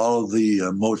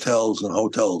the motels and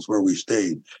hotels where we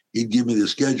stayed. He'd give me the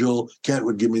schedule. Kent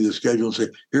would give me the schedule and say,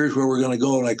 "Here's where we're going to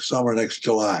go next summer, next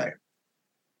July."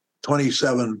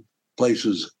 27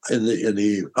 places in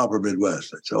the upper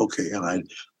Midwest. I'd say, okay, and I'd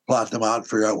plot them out,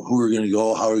 figure out who we're going to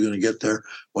go, how we're going to get there,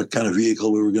 what kind of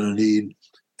vehicle we were going to need,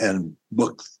 and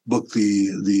book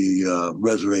the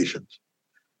reservations.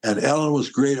 And Ellen was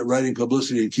great at writing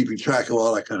publicity and keeping track of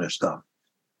all that kind of stuff.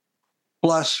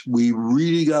 Plus, we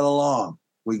really got along.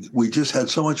 We just had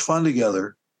so much fun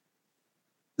together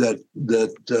that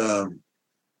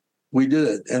we did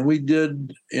it. And we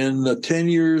did, in the 10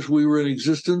 years we were in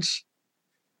existence,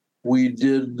 we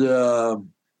did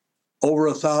over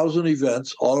 1,000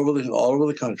 events all over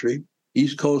the country,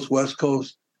 East Coast, West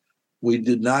Coast. We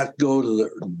did not go to the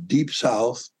deep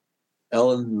South.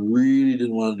 Ellen really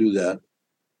didn't want to do that.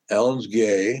 Ellen's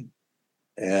gay,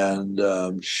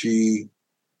 and she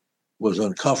was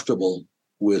uncomfortable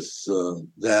with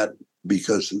that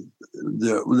because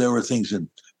there were things in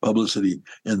publicity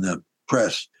in the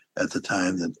press at the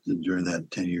time that during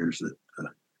that 10 years that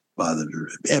bothered her.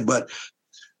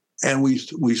 And we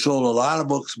sold a lot of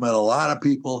books, met a lot of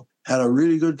people, had a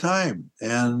really good time.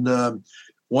 And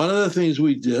one of the things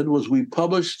we did was we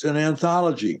published an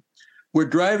anthology. We're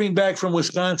driving back from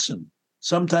Wisconsin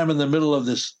sometime in the middle of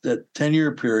that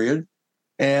 10-year period.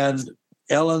 And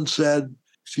Ellen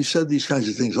she said these kinds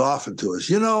of things often to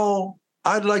us.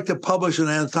 I'd like to publish an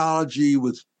anthology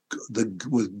with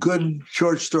good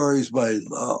short stories by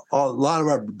a lot of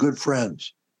our good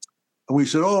friends. And we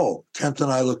said, oh, Kent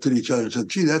and I looked at each other and said,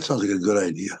 gee, that sounds like a good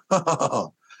idea.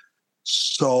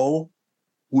 So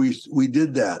we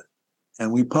did that.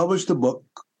 And we published a book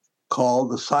called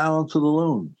The Silence of the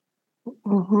Loons.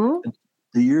 Mm-hmm.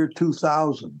 The year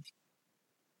 2000.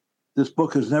 This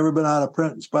book has never been out of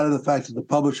print, in spite of the fact that the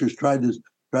publishers tried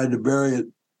to bury it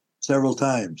several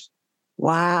times.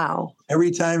 Wow.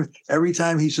 Every time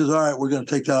he says, all right, we're going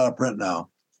to take that out of print now.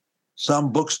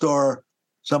 Some bookstore,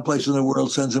 someplace in the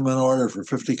world sends him an order for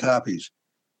 50 copies.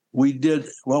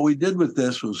 What we did with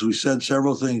this was we said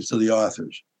several things to the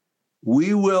authors.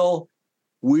 We will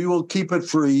keep it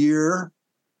for a year.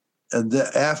 And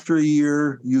after a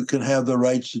year, you can have the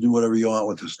rights to do whatever you want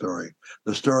with the story.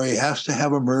 The story has to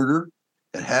have a murder.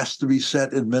 It has to be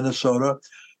set in Minnesota.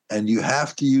 And you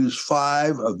have to use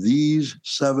 5 of these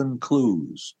 7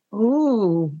 clues.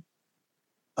 Ooh.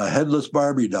 A headless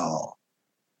Barbie doll.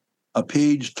 A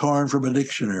page torn from a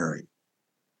dictionary.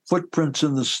 Footprints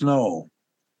in the Snow,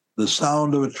 The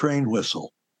Sound of a Train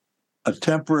Whistle, A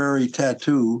Temporary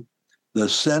Tattoo, The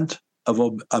Scent of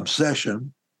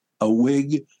Obsession, A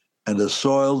Wig, and a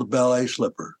Soiled Ballet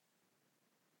Slipper.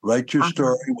 Write your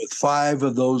story with 5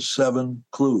 of those 7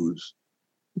 clues.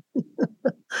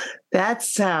 That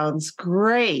sounds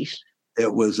great.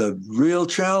 It was a real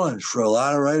challenge for a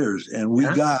lot of writers, and we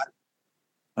got,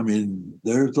 I mean,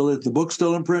 there's the book's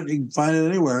still in print. You can find it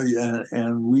anywhere,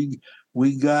 and we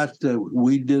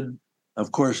did.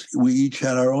 Of course, we each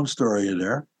had our own story in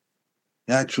there.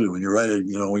 Actually, when you write it,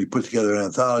 when you put together an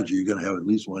anthology, you're going to have at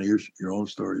least one of your own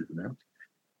stories in there.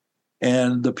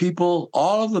 And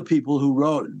all of the people who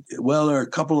wrote, well, there are a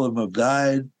couple of them have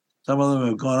died. Some of them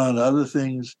have gone on to other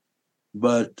things,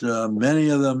 but many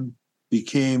of them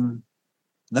became,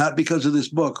 not because of this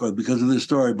book or because of this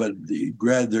story, but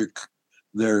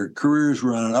their careers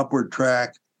were on an upward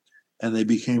track, and they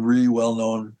became really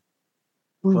well-known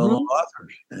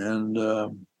authors. And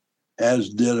as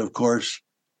did, of course,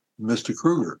 Mr.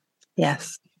 Kruger.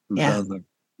 Yes. Who's on the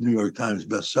New York Times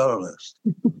bestseller list.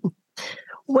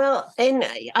 Well, and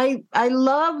I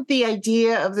love the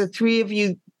idea of the 3 of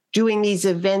you doing these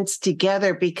events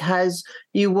together, because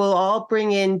you will all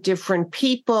bring in different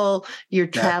people. You're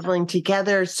traveling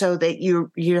together so that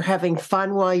you're having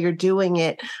fun while you're doing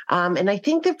it. And I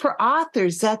think that for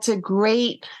authors, that's a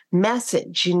great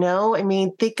message. I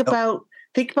mean, think about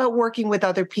working with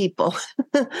other people.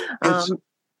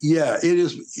 It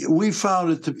is. We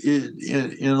found it to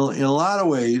in a lot of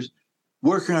ways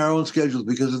working our own schedules,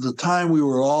 because at the time we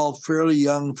were all fairly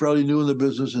young, fairly new in the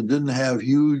business, and didn't have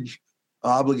huge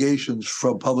obligations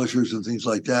from publishers and things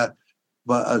like that.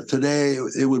 But today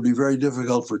it would be very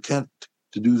difficult for Kent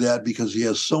to do that, because he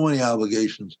has so many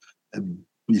obligations, and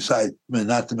besides,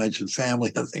 not to mention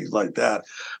family and things like that.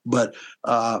 But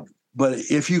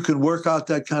if you can work out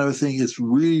that kind of a thing, it's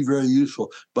really very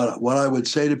useful. But what I would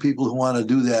say to people who want to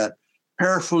do that,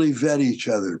 carefully vet each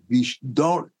other.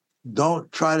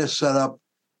 Don't try to set up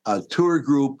a tour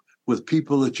group with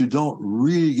people that you don't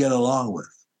really get along with.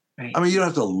 Right. I mean, you don't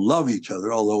have to love each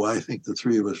other, although I think the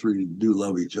 3 of us really do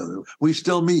love each other. We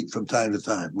still meet from time to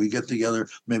time. We get together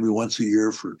maybe once a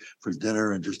year for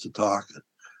dinner and just to talk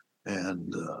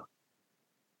and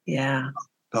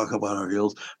talk about our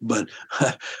ills. But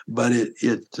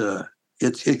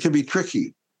it can be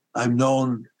tricky. I've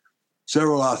known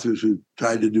several authors who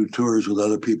tried to do tours with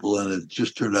other people, and it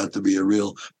just turned out to be a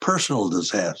real personal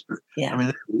disaster. Yeah. I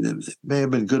mean, it may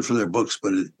have been good for their books,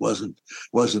 but it wasn't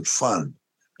fun.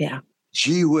 Yeah.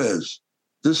 Gee whiz.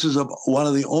 This is one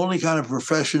of the only kind of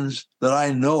professions that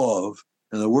I know of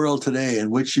in the world today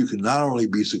in which you can not only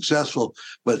be successful,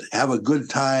 but have a good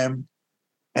time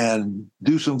and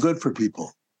do some good for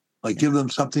people. Like give them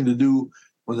something to do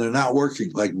when they're not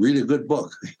working, like read a good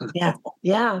book. Yeah.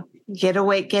 Yeah. Get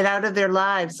out of their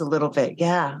lives a little bit.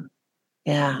 Yeah.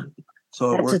 Yeah.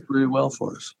 So it worked really well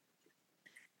for us.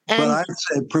 But I'd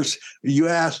say you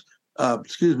asked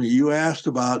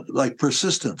about like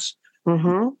persistence.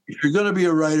 Mm-hmm. If you're going to be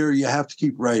a writer, you have to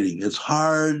keep writing. It's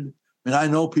hard. I mean, I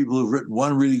know people who've written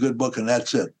one really good book and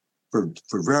that's it. For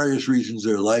various reasons,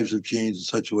 their lives have changed in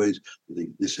such ways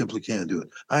that they simply can't do it.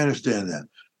 I understand that.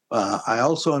 I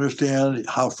also understand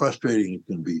how frustrating it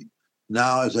can be.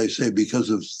 Now, as I say, because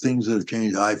of things that have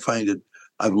changed, I find it,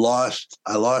 I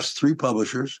lost 3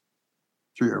 publishers,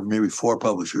 3 or maybe 4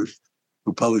 publishers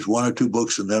who published 1 or 2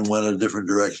 books and then went in a different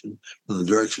direction than the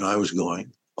direction I was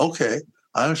going. Okay,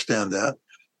 I understand that.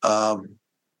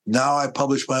 Now I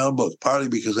publish my own books, partly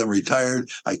because I'm retired.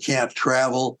 I can't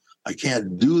travel. I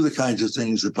can't do the kinds of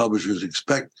things that publishers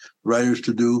expect writers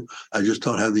to do. I just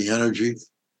don't have the energy.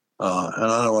 And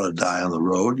I don't want to die on the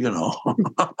road,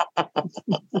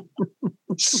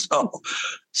 So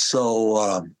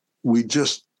we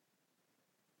just,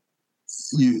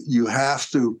 you have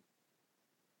to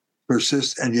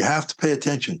persist and you have to pay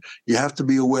attention. You have to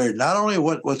be aware not only of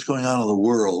what's going on in the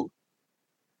world,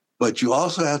 but you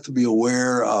also have to be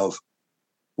aware of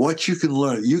what you can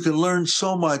learn. You can learn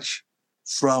so much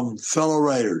from fellow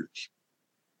writers.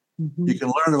 Mm-hmm. You can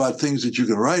learn about things that you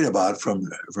can write about from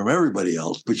everybody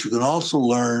else, but you can also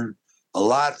learn a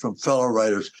lot from fellow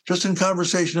writers just in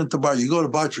conversation at the bar. You go to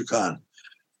ButcherCon,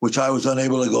 which I was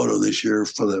unable to go to this year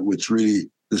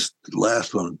this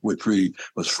last one, which really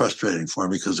was frustrating for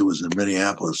me because it was in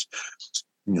Minneapolis,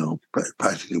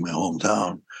 practically my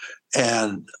hometown.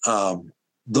 And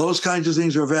those kinds of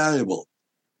things are valuable.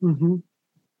 Mm-hmm.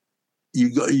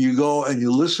 You go and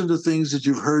you listen to things that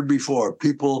you've heard before.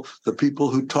 The people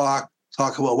who talk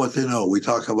about what they know. We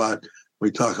talk about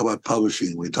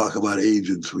publishing. We talk about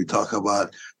agents. We talk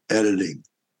about editing.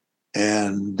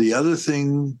 And the other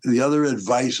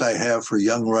advice I have for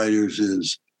young writers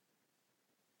is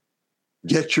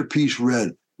get your piece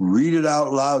read. Read it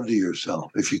out loud to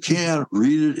yourself. If you can,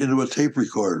 read it into a tape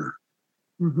recorder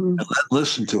and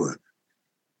listen to it.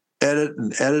 Edit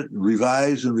and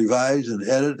revise and revise and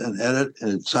edit.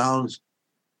 And it sounds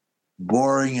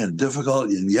boring and difficult.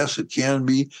 And yes, it can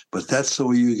be, but that's the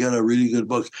way you get a really good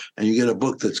book. And you get a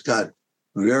book that's got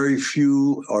very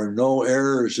few or no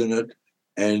errors in it.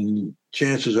 And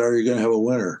chances are you're going to have a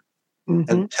winner.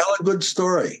 And tell a good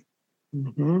story.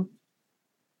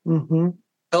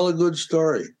 Tell a good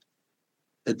story.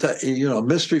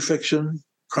 Mystery fiction,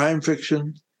 crime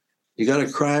fiction. You got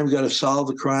a crime, you got to solve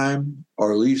the crime,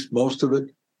 or at least most of it.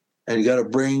 And you got to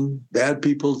bring bad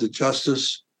people to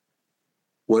justice.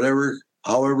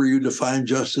 However you define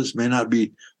justice, may not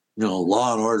be,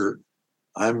 law and order.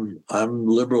 I'm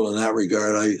liberal in that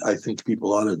regard. I think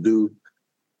people ought to do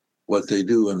what they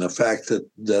do, and the fact that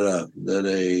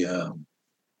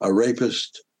a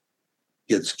rapist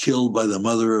gets killed by the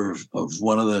mother of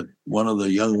one of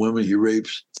the young women he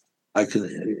rapes,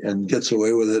 and gets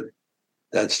away with it.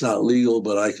 That's not legal,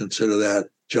 but I consider that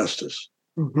justice.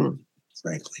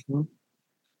 Frankly,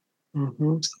 it's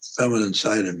the feminine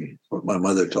side of me. What my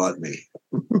mother taught me.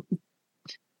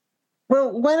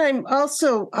 Well, what I'm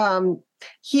also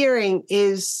hearing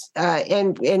is,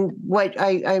 and what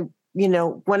I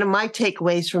one of my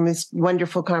takeaways from this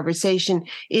wonderful conversation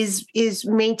is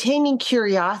maintaining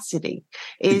curiosity.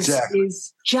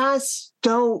 Is just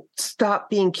don't stop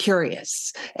being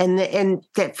curious, and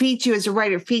that feeds you as a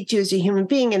writer, feeds you as a human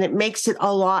being, and it makes it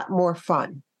a lot more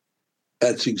fun.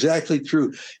 That's exactly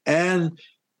true, and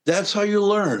that's how you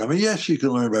learn. I mean, yes, you can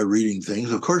learn by reading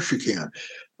things, of course you can,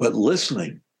 but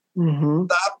listening.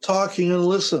 Stop talking and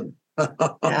listen.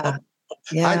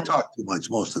 Yeah. I talk too much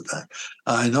most of the time.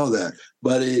 I know that.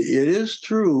 But it is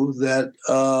true that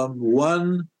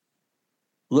one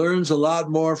learns a lot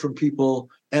more from people.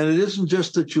 And it isn't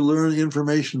just that you learn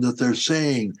information that they're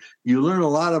saying. You learn a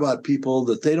lot about people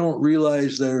that they don't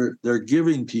realize they're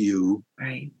giving to you.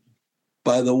 Right.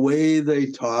 By the way they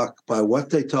talk, by what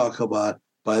they talk about,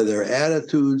 by their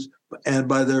attitudes, and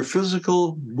by their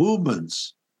physical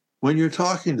movements when you're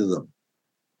talking to them.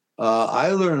 I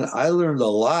learned a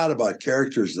lot about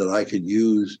characters that I could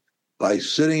use by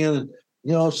sitting in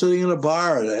a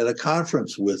bar at a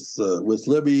conference with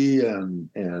Libby and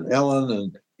Ellen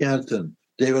and Kent and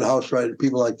David Housewright and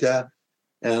people like that,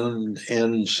 and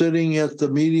sitting at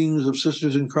the meetings of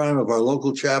Sisters in Crime of our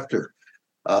local chapter.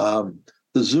 The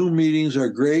Zoom meetings are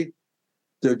great.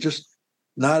 They're just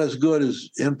not as good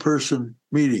as in-person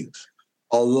meetings.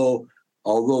 Although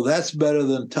that's better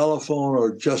than telephone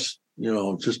or just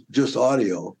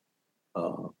audio.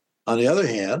 On the other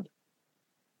hand,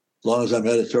 as long as I'm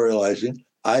editorializing,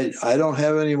 I don't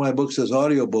have any of my books as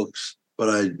audiobooks, but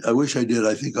I wish I did.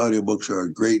 I think audiobooks are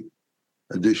a great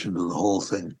addition to the whole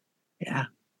thing. Yeah.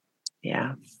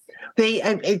 I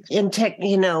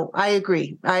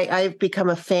agree. I've become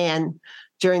a fan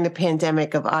during the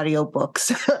pandemic of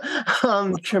audiobooks.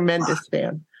 Tremendous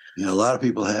fan. Yeah, a lot of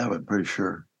people have, I'm pretty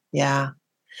sure. Yeah.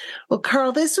 Well,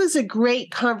 Carl, this was a great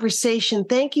conversation.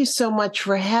 Thank you so much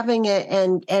for having it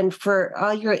and for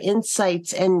all your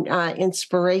insights and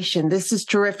inspiration. This is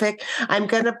terrific. I'm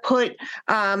going to put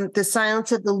The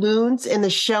Silence of the Loons in the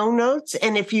show notes.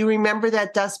 And if you remember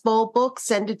that Dust Bowl book,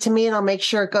 send it to me and I'll make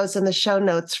sure it goes in the show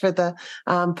notes for the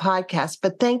podcast.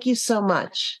 But thank you so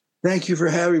much. Thank you for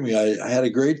having me. I had a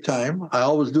great time. I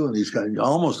always doing these kinds,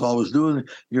 almost always doing.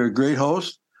 You're a great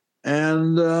host.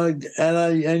 And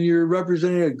you're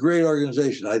representing a great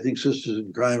organization. I think Sisters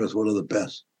in Crime is one of the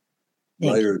best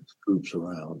writers groups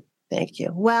around. Thank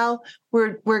you. Well,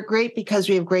 we're great because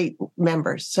we have great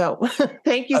members. So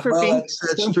thank you for being.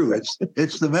 That's true.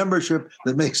 It's the membership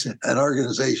that makes an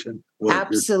organization work.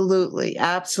 Absolutely.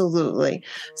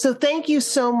 So thank you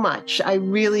so much. I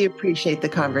really appreciate the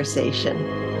conversation.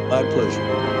 My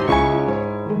pleasure.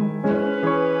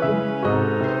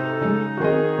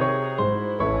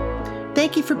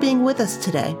 Thank you for being with us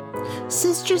today.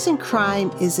 Sisters in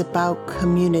Crime is about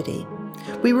community.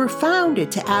 We were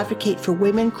founded to advocate for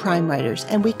women crime writers,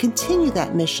 and we continue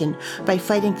that mission by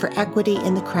fighting for equity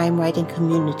in the crime writing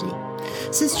community.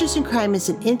 Sisters in Crime is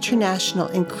an international,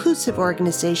 inclusive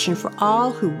organization for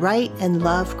all who write and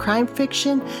love crime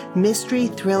fiction, mystery,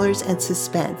 thrillers, and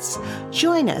suspense.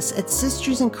 Join us at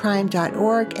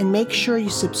sistersincrime.org and make sure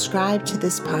you subscribe to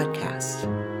this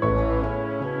podcast.